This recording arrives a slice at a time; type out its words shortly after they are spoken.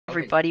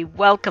Everybody,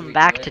 welcome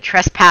back to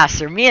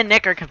Trespasser. Me and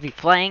Nick are going to be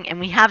playing, and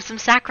we have some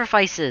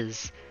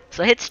sacrifices.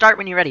 So hit start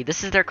when you're ready.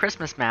 This is their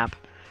Christmas map.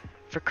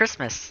 For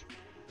Christmas.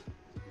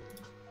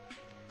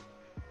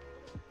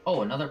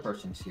 Oh, another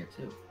person's here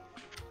too.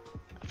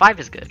 5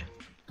 is good.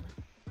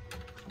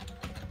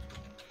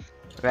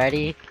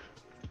 Ready?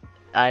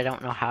 I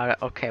don't know how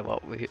to... Okay,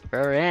 well,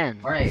 we're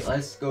in. Alright,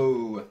 let's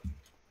go.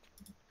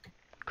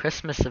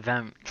 Christmas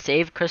event.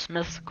 Save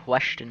Christmas?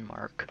 Question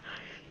mark.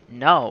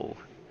 No.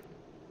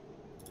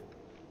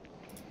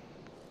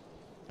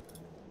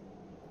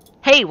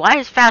 Hey, why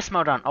is fast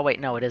mode on? Oh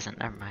wait, no it isn't.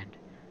 Never mind.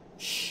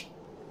 Shh.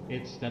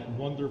 It's that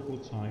wonderful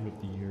time of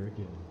the year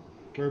again,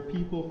 where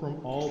people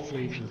from all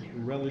places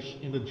relish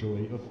in the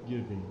joy of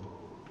giving.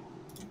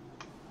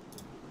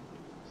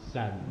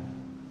 Sadly,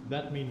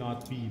 that may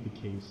not be the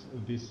case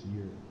this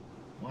year.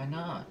 Why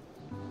not?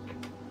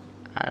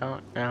 I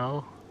don't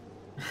know.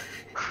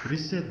 It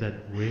is said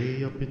that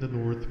way up in the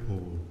North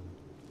Pole,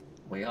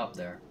 Way up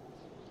there.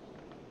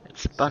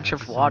 It's a bunch of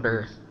Santa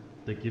water. symbols,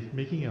 the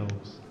gift-making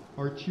elves,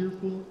 are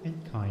cheerful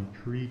and kind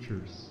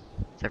creatures.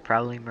 They're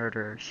probably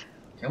murderers.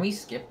 Can we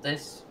skip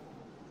this?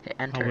 They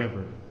enter.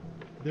 However,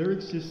 there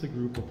exists a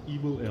group of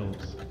evil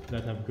elves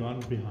that have gone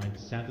behind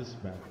Santa's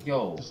back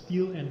Yo. to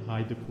steal and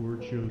hide the poor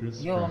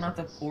children's Yo, presents. not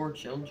the poor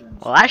children.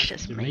 Well, that's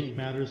just To me. make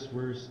matters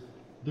worse,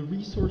 the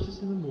resources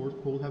in the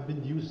North Pole have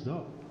been used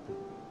up.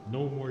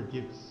 No more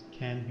gifts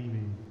can be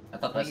made. I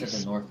thought that said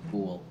the North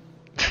Pool.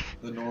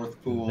 The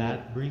North Pool.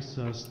 That brings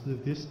us to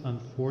this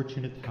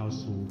unfortunate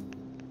household,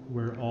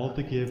 where all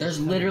the gifts There's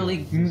have literally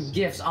gone missing.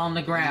 gifts on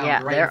the ground.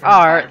 Yeah, right there from the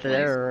are. fireplace.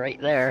 They're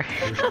right there.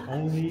 If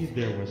only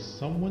there was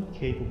someone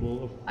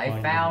capable of I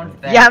finding found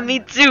them. that. Yeah, me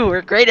too.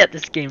 We're great at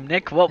this game,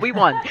 Nick. What we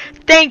won.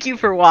 Thank you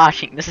for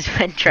watching. This has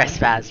been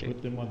Trespasser.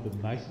 Put them on the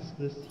nicest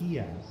list he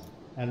has,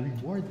 and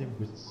reward them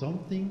with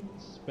something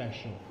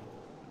special.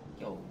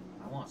 Yo,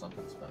 I want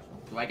something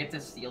special. Do I get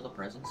to steal the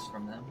presents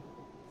from them?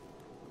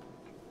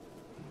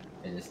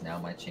 It is now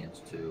my chance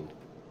to.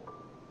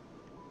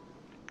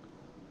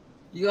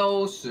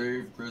 Yo,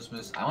 save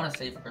Christmas. I want to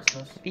save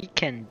Christmas. We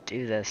can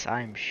do this.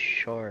 I'm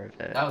sure of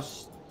it.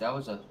 That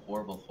was a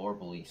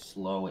horribly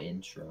slow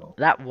intro.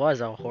 That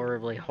was a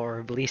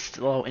horribly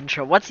slow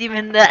intro. What's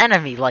even the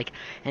enemy? Like,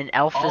 an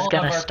elf is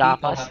gonna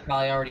stop us? Have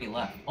probably already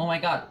left. Oh my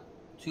god,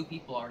 2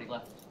 people already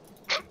left.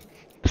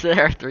 So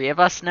there are 3 of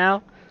us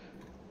now?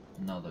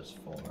 No, there's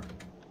 4.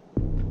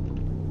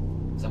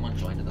 Someone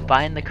joined the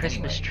Find the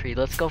Christmas tree.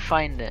 Let's go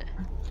find it.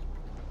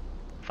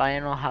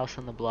 Final house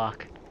on the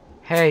block.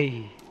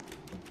 Hey.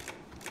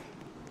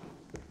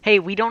 Hey,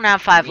 we don't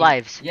have 5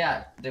 lives.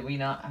 Yeah, did we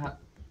not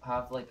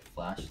have like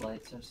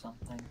flashlights or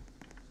something?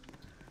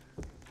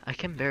 I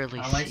can barely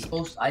How am I see.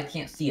 supposed? I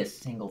can't see a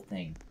single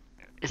thing.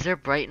 Is there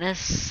brightness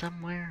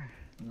somewhere?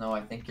 No,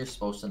 I think you're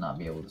supposed to not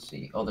be able to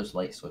see. Oh, there's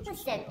light switches. Who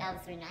said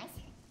elves were nice?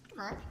 Come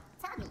on,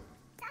 tell me,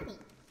 tell me.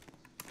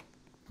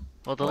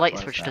 Well, the What light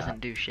was switch that? doesn't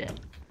do shit.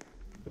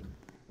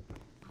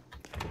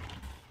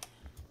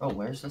 Oh,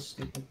 where's the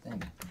stupid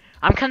thing?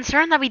 I'm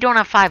concerned that we don't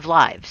have 5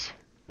 lives.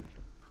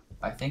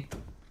 I think.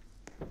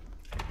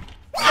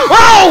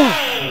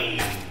 Whoa!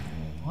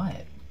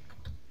 What?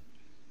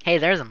 Hey,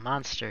 there's a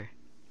monster.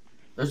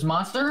 There's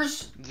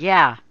monsters?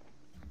 Yeah.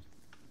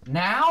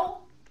 Now?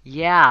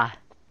 Yeah.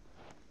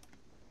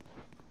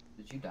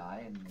 Did you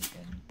die and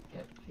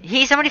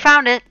get? Somebody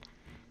found it.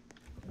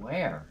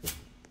 Where?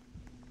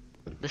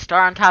 The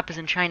star on top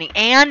isn't shining,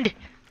 and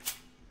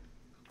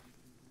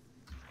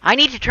I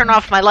need to turn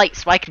off my light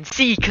so I can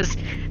see, because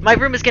my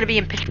room is going to be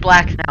in pitch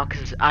black now,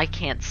 because I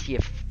can't see a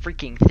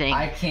freaking thing.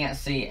 I can't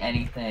see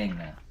anything.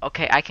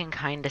 Okay, I can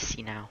kind of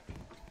see now.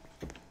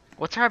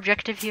 What's our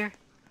objective here?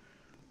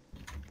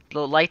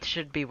 The light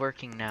should be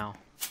working now.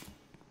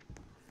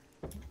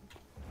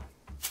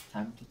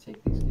 Time to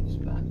take these gifts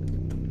back.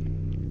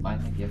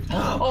 Find the gift.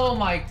 Oh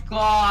my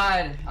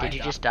god! Did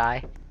you just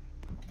die?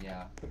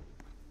 Yeah.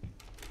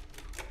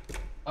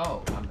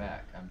 Oh, I'm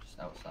back. I'm just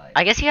outside.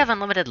 I guess you have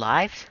unlimited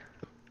lives?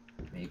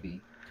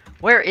 Maybe.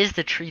 Where is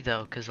the tree,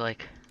 though? Because,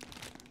 like,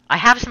 I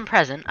have some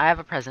present. I have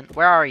a present.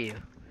 Where are you?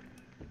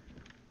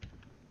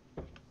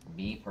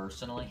 Me,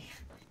 personally?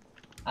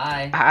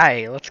 Hi.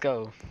 Hi, let's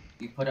go.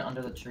 You put it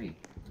under the tree.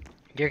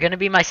 You're gonna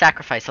be my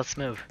sacrifice. Let's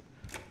move.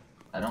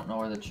 I don't know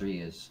where the tree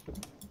is.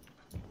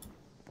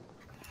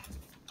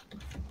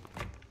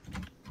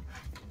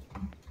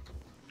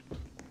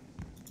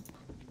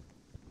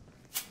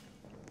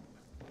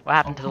 What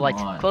happened Oh, to the come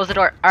lights? on. Close the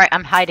door. Alright,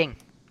 I'm hiding.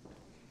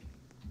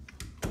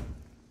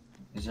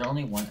 Is there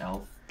only one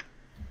elf?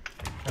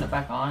 Put it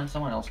back on?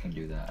 Someone else can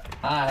do that.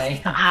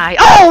 Hi. Hi.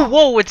 Oh,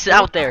 whoa, it's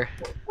out there.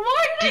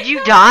 Why Did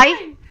you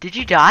die? Did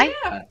you die?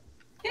 Yeah.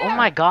 Oh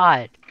my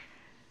god.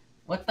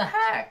 What the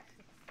heck?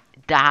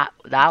 That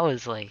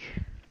was like...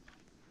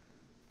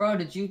 Bro,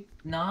 did you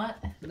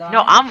not die?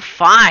 No, I'm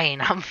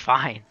fine. I'm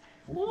fine.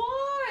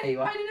 Why?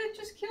 Why did it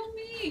just kill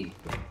me?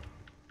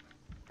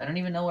 I don't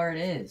even know where it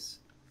is.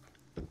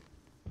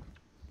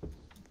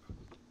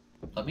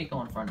 Let me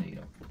go in front of you.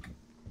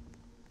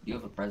 You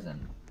have a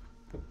present.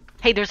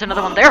 Hey, there's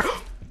another one there.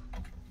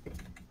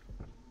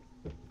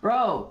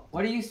 Bro,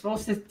 what are you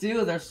supposed to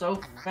do? They're so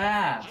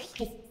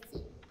fast.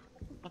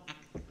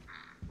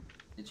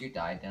 Did you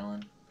die,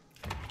 Dylan?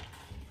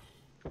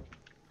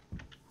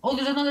 Oh,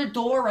 there's another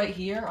door right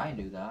here. I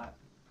knew that.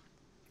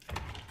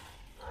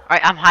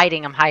 Alright, I'm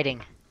hiding, I'm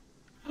hiding.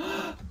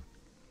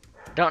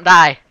 Don't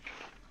die.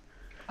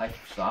 I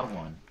saw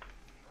one.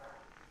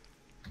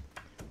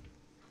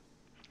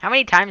 How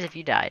many times have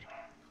you died?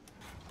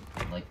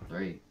 Like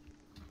 3.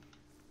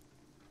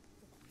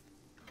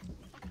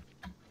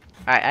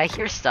 Alright, I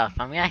hear stuff.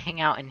 I'm gonna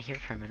hang out in here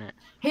for a minute.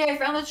 Hey, I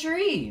found a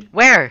tree!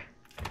 Where?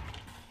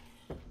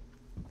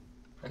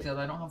 Except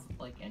I don't have,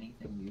 like,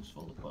 anything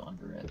useful to put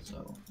under it,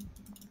 so...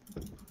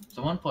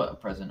 Someone put a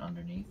present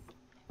underneath.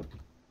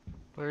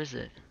 Where is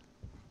it?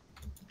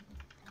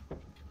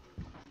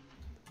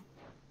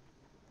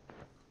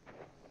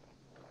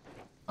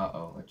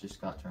 Uh-oh, it just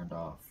got turned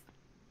off.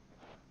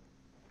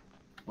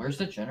 Where's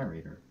the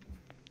generator?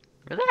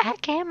 Where the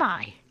heck am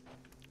I?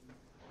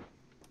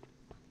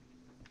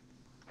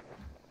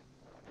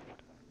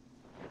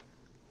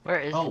 Where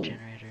is the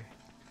generator?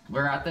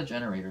 We're at the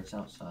generator, it's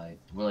outside.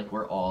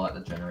 We're all at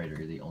the generator,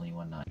 you're the only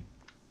one not.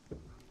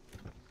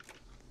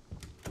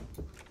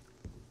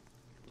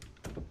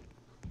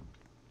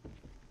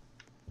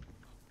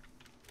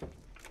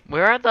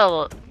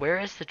 Where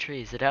is the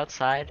tree? Is it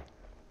outside?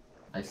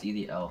 I see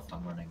the elf,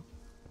 I'm running.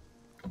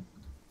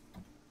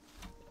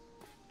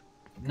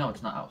 No,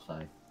 it's not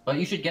outside. But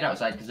you should get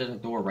outside, because there's a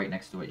door right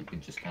next to it. You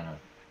can just kind of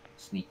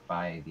sneak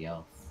by the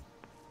elf.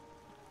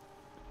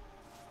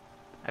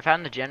 I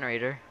found the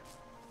generator.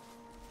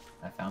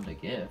 I found a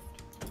gift.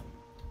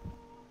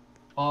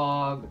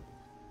 Fog.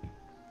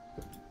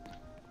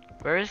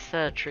 Where is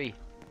the tree?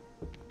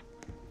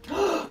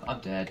 I'm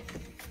dead.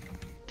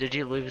 Did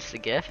you lose the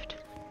gift?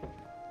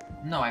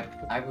 No, it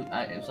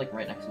was like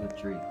right next to the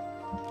tree.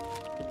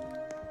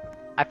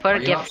 I put Are a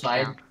you gift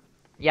outside? down.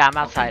 Yeah, I'm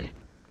outside.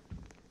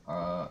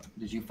 Okay.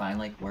 Did you find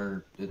like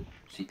where the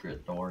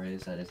secret door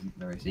is? That isn't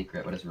very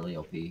secret, but it's really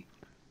OP.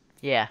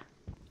 Yeah.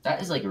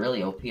 That is like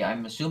really OP.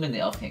 I'm assuming the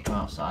elf can't come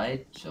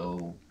outside,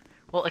 so...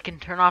 Well, it can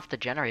turn off the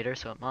generator,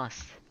 so it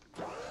must.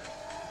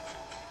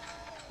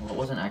 Well, it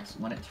wasn't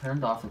when it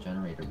turned off the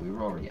generator, we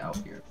were already out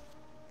here.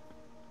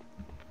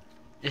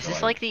 Is So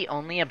this like the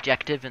only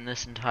objective in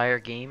this entire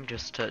game,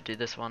 just to do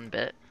this one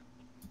bit?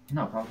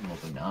 No,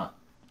 probably not.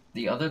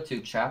 The other 2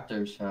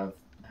 chapters have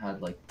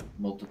had like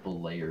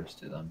multiple layers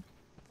to them.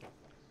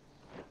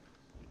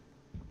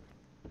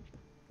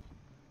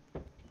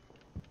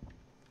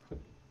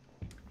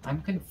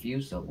 I'm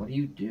confused though. What do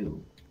you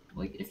do?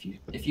 Like if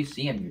you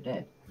see him, you're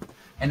dead.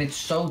 And it's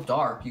so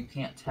dark you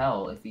can't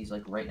tell if he's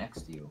like right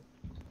next to you.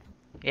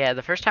 Yeah,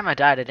 the first time I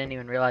died, I didn't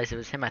even realize it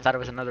was him. I thought it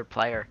was another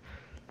player.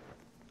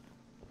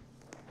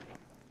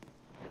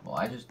 Well,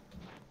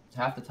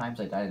 half the times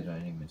I died, I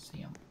didn't even see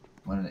him.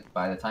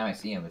 By the time I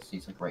see him,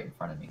 he's like right in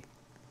front of me.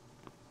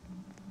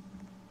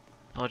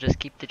 I'll just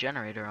keep the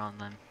generator on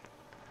then.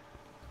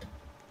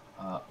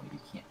 Well, you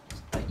can't.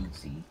 It's that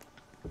easy.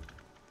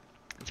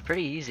 It's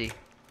pretty easy.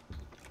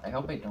 I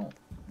hope I don't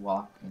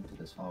walk into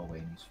this hallway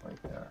and he's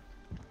right there.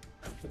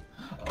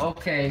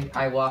 Okay,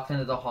 I walked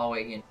into the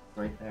hallway and he's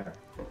right there.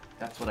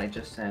 That's what I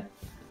just said.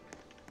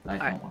 I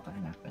don't want that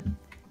to happen.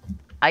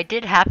 I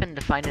did happen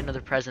to find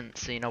another present,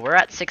 so you know, we're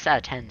at 6 out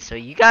of 10, so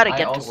you gotta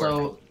get to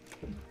work.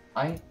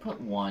 I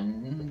put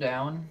 1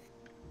 down.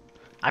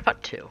 I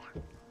put 2.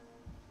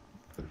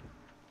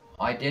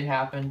 I did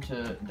happen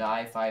to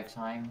die 5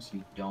 times.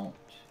 We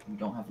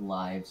don't have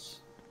lives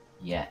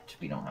yet.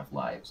 We don't have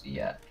lives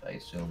yet. I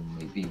assume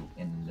maybe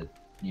in the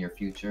near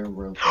future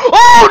we'll...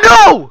 Oh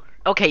no!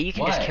 Okay, you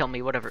can just What? kill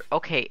me, whatever.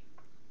 Okay,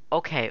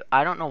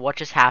 I don't know what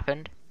just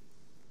happened.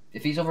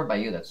 If he's over by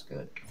you, that's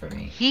good for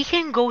me. He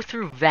can go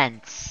through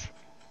vents.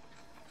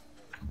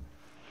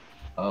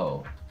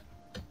 Oh.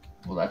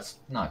 Well, that's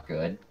not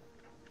good.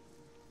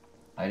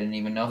 I didn't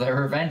even know there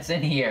were vents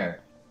in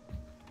here.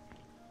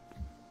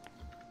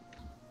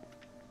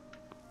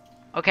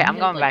 Okay, I'm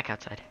going back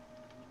outside.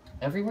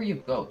 Everywhere you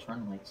go,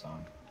 turn lights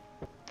on.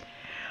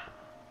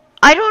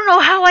 I don't know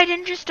how I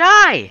didn't just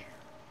die!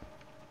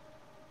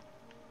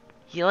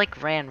 He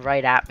like ran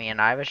right at me and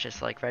I was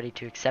just like ready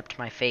to accept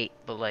my fate,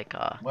 but like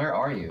Where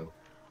are you?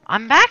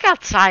 I'm back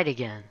outside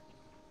again.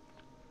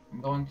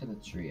 I'm going to the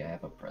tree. I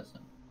have a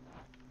present.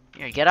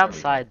 Here, get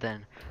outside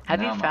then. Have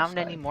Now you I'm found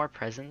outside. any more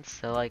presents?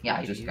 So like Yeah, we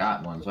I could just use?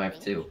 got one, so I have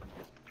 2.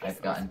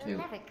 I've gotten 2.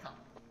 Never come.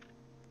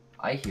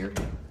 I hear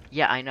him.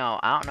 Yeah, I know.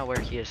 I don't know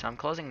where he is, so I'm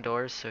closing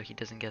doors so he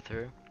doesn't get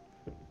through.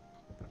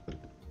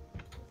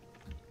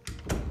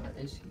 Where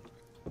is he?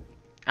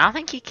 I don't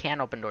think he can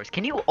open doors.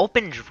 Can you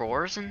open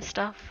drawers and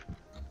stuff?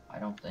 I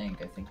don't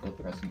think. I think the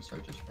presents are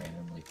just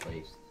randomly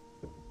placed.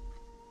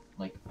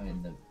 Like,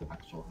 in the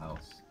actual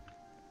house.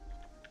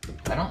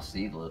 I don't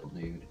see the little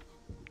dude.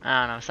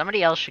 I don't know.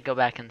 Somebody else should go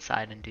back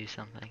inside and do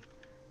something.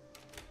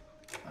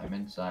 I'm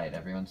inside.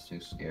 Everyone's too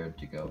scared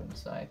to go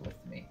inside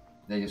with me.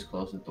 They just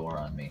closed the door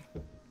on me.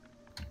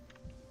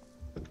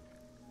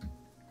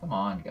 Come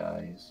on,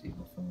 guys.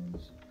 Evil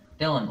phones.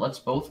 Dylan, let's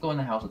both go in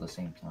the house at the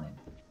same time.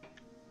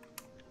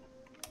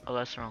 Oh,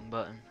 that's the wrong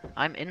button.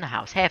 I'm in the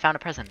house. Hey, I found a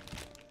present.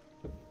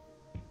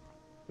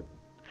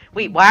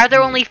 Wait, why are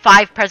there only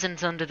 5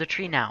 presents under the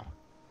tree now?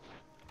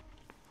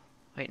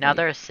 Wait, now Wait.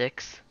 there are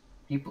 6?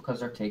 People, because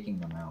they're taking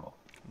them out.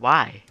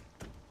 Why?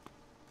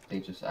 They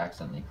just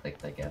accidentally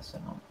clicked, I guess. I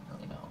don't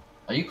really know.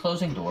 Are you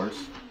closing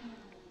doors?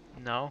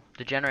 No,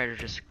 the generator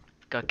just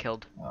got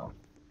killed. Oh.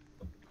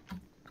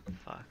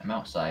 Fuck. I'm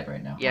outside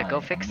right now. Yeah, Hi.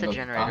 go fix the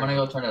generator. I'm gonna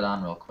go turn it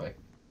on real quick.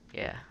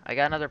 Yeah, I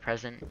got another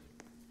present.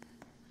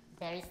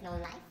 There is no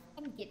life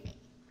and giving.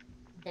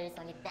 There is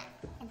only death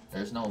and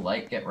There's no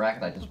light. Get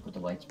wrecked. I just put the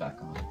lights back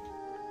on.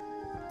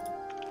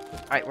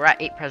 Alright, we're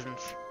at 8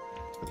 presents.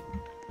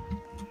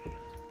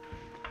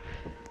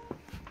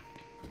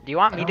 Do you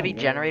want me to be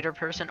generator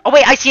person? Oh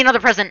wait, I see another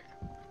present!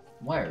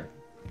 Where?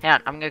 Hang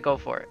on, I'm gonna go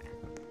for it.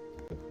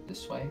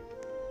 This way?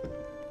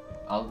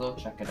 I'll go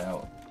check it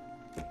out.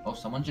 Oh,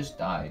 someone just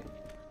died.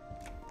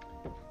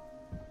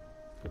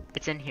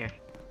 It's in here.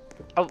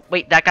 Oh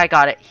wait, that guy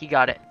got it. He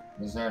got it.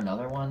 Is there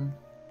another one?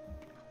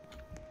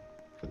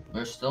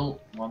 There's still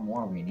one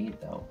more we need,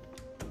 though.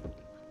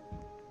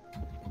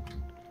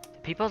 The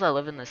people that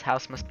live in this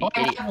house must be Oh,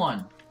 I idiots. have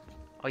one!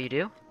 Oh, you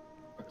do?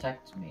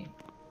 Protect me.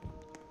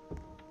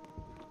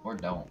 Or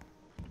don't.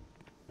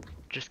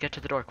 Just get to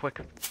the door, quick.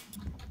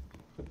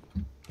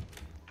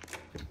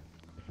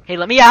 Hey,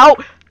 let me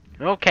out!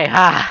 Okay,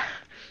 ha!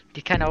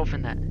 You kinda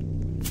open that.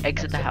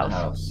 Exit the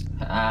house.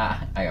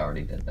 Ah, I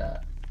already did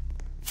that.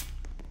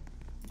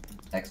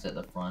 Exit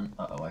the front.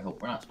 Uh-oh, I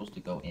hope we're not supposed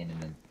to go in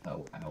and then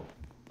go out,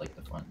 like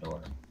the front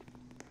door.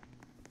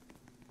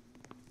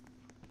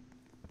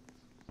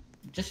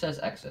 It just says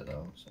exit,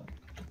 though, so...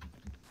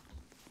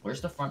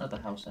 Where's the front of the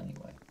house,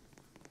 anyway?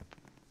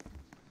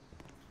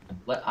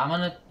 I'm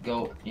gonna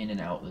go in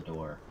and out the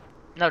door.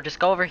 No, just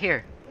go over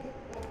here.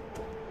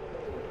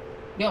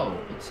 Yo,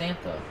 it's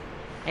Santa.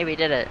 Hey, we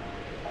did it.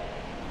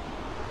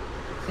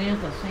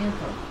 Santa.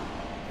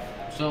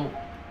 So,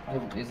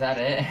 is that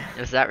it?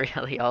 Is that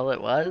really all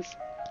it was?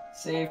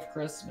 Saved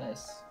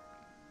Christmas.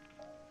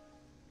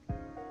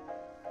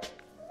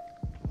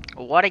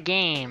 What a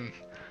game.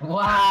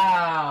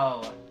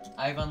 Wow!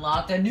 I've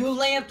unlocked a new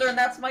lantern.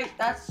 That's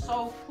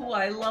so cool.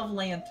 I love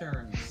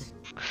lanterns.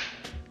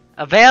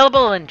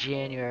 Available in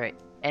January.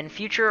 And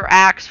future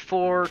acts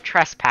for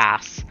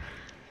Trespass.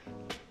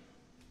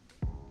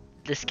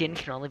 The skin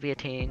can only be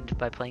attained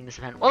by playing this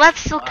event. Well, that's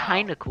still Wow.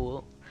 kind of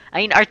cool. I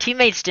mean, our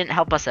teammates didn't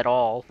help us at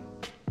all.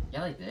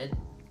 Yeah, they did.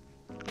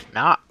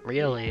 Not They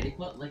really.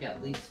 put like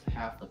at least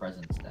half the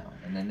presents down,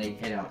 and then they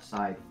hid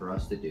outside for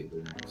us to do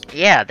the next.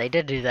 Yeah, they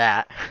did do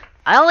that.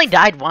 I only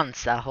died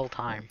once that whole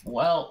time.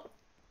 Well,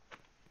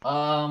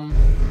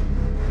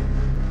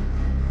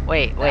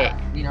 Wait.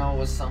 that, you know,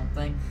 was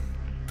something.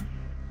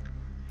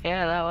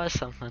 Yeah, that was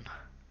something.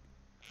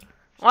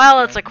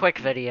 Well, it's a quick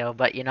video,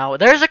 but you know,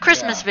 there's a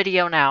Christmas Yeah.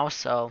 video now,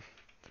 so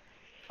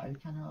I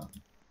kind of.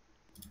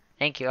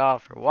 thank you all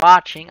for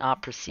watching. I'll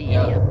proceed.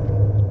 Yeah.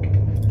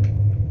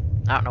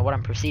 I don't know what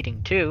I'm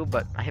proceeding to,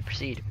 but I hit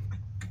proceed.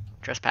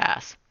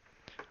 Trespass.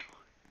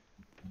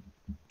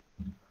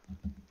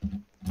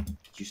 Did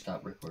you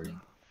stop recording?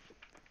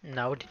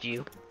 No, did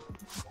you?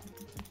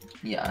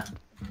 Yeah.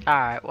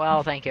 Alright,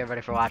 well, thank you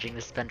everybody for watching.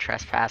 This has been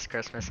Trespass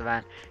Christmas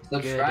event.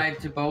 Subscribe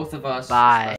to both of us. Bye.